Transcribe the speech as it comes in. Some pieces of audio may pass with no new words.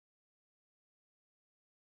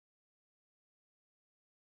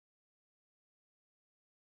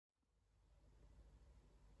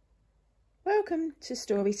Welcome to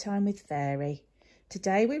Storytime with Fairy.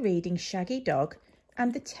 Today we're reading Shaggy Dog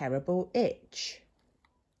and the Terrible Itch.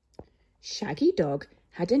 Shaggy Dog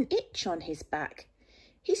had an itch on his back.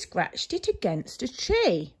 He scratched it against a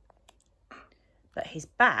tree. But his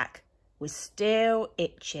back was still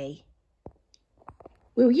itchy.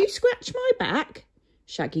 "Will you scratch my back?"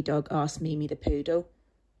 Shaggy Dog asked Mimi the poodle.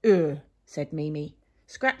 Said Mimi.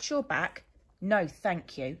 "Scratch your back? No,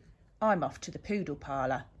 thank you. I'm off to the poodle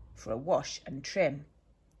parlour for a wash and trim."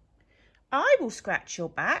 "I will scratch your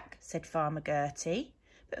back," said Farmer Gertie,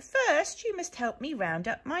 "but first you must help me round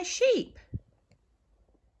up my sheep."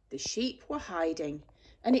 The sheep were hiding,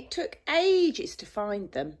 and it took ages to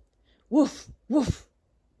find them. "Woof, woof,"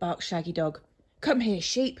 barked Shaggy Dog. "Come here,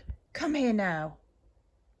 sheep, come here now."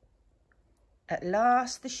 At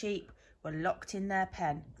last the sheep were locked in their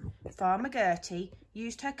pen. Farmer Gertie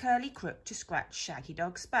used her curly crook to scratch Shaggy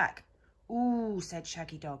Dog's back. "Ooh," said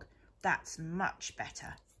Shaggy Dog, "that's much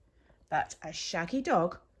better." But as Shaggy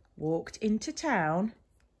Dog walked into town,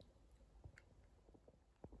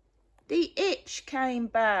 the itch came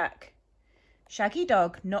back. Shaggy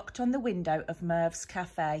Dog knocked on the window of Merv's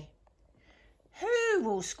cafe. "Who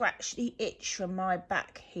will scratch the itch from my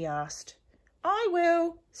back?" he asked. "I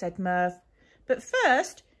will," said Merv, "but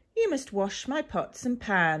first you must wash my pots and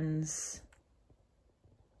pans."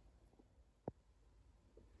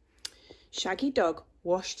 Shaggy Dog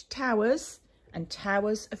washed towers and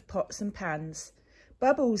towers of pots and pans.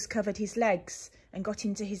 Bubbles covered his legs and got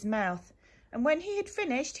into his mouth, and when he had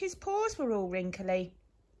finished, his paws were all wrinkly.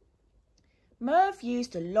 Merv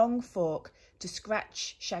used a long fork to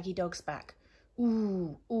scratch Shaggy Dog's back.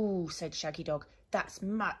 "Ooh, ooh," said Shaggy Dog, "that's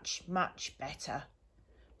much, much better."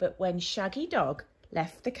 But when Shaggy Dog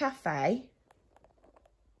left the cafe,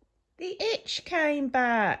 the itch came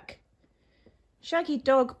back. Shaggy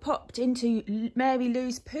Dog popped into Mary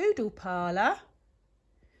Lou's poodle parlour.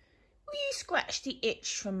 "Will you scratch the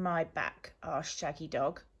itch from my back?" asked Shaggy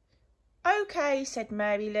Dog. "OK," said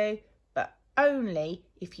Mary Lou, "but only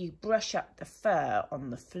if you brush up the fur on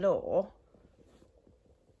the floor."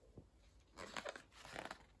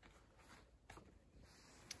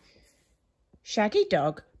 Shaggy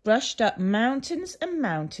Dog brushed up mountains and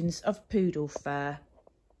mountains of poodle fur.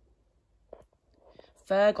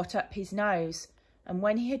 Fur got up his nose, and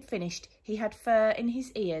when he had finished, he had fur in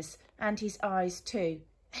his ears and his eyes too.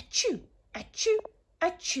 "Achoo, achoo,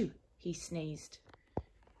 achoo," he sneezed.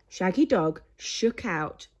 Shaggy Dog shook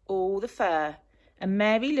out all the fur, and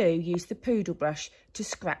Mary Lou used the poodle brush to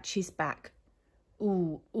scratch his back.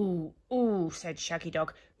 "Ooh, ooh, ooh," said Shaggy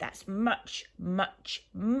Dog, "that's much, much,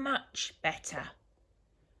 much better."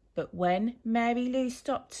 But when Mary Lou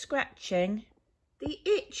stopped scratching, the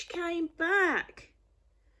itch came back.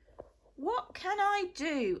 "What can I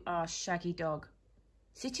do?" asked Shaggy Dog.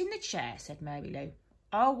 "Sit in the chair," said Mary Lou.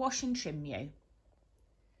 "I'll wash and trim you."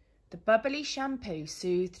 The bubbly shampoo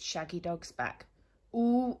soothed Shaggy Dog's back.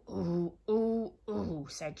 "Ooh, ooh, ooh, ooh,"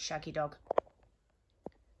 said Shaggy Dog.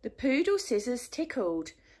 The poodle scissors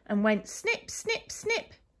tickled and went snip, snip,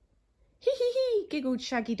 snip. "Hee hee hee," giggled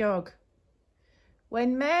Shaggy Dog.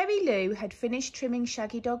 When Mary Lou had finished trimming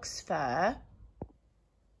Shaggy Dog's fur,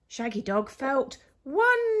 Shaggy Dog felt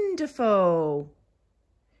wonderful.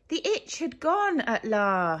 The itch had gone at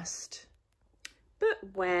last.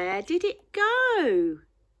 But where did it go?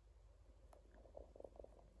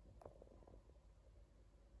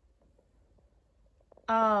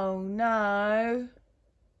 Oh no.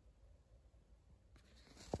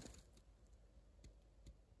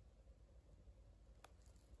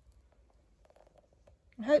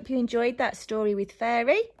 I hope you enjoyed that story with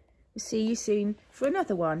Fairy. We'll see you soon for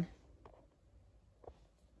another one.